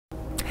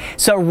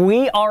So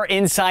we are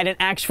inside an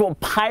actual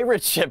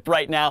pirate ship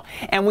right now,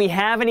 and we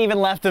haven't even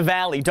left the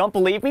valley. Don't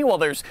believe me? Well,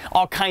 there's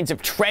all kinds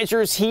of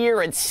treasures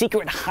here and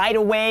secret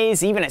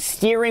hideaways, even a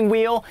steering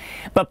wheel.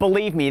 But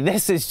believe me,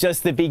 this is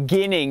just the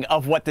beginning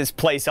of what this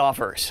place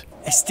offers.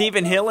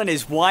 Stephen Hill and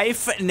his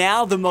wife,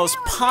 now the most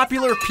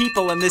popular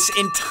people in this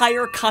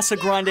entire Casa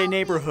Grande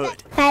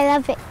neighborhood. I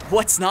love it.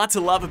 What's not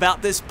to love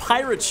about this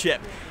pirate ship?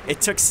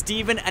 It took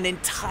Stephen an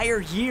entire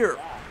year.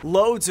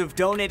 Loads of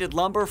donated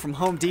lumber from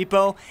Home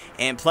Depot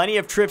and plenty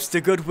of trips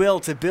to Goodwill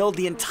to build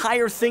the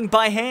entire thing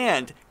by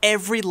hand,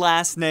 every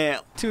last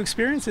nail. To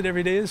experience it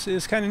every day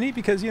is kind of neat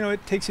because, you know,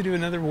 it takes you to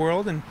another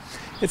world, and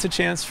it's a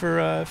chance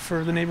for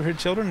the neighborhood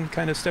children to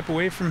kind of step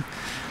away from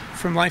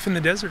life in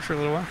the desert for a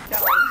little while.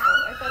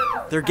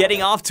 They're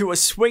getting off to a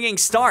swinging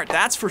start,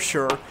 that's for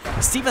sure.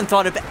 Stephen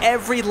thought of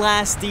every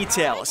last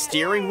detail: a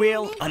steering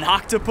wheel, an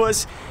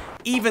octopus,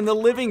 even the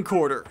living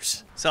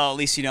quarters. So at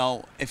least you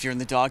know, if you're in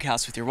the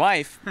doghouse with your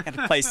wife, you have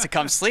a place to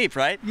come sleep,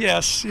 right?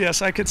 Yes,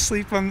 I could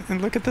sleep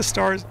and look at the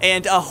stars.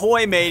 And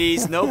ahoy,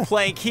 mateys, no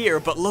plank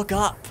here, but look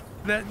up.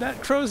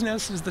 That crow's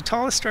nest is the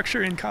tallest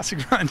structure in Casa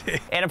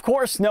Grande. And of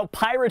course, no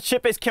pirate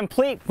ship is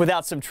complete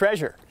without some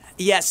treasure.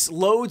 Yes,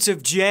 loads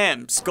of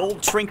gems,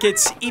 gold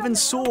trinkets, even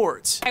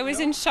swords. I was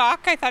in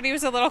shock. I thought he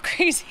was a little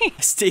crazy.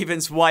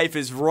 Stephen's wife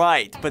is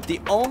right, but the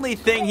only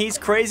thing he's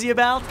crazy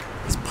about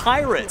is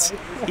pirates.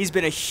 He's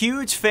been a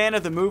huge fan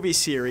of the movie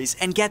series,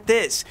 and get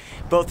this,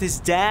 both his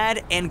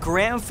dad and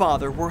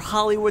grandfather were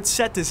Hollywood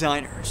set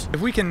designers. If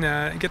we can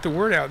get the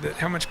word out that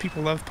how much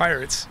people love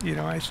pirates, you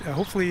know,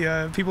 hopefully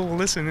people will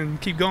listen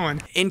and keep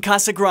going. In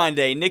Casa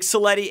Grande, Nick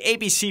Soletti,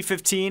 ABC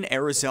 15,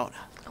 Arizona.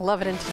 I love it.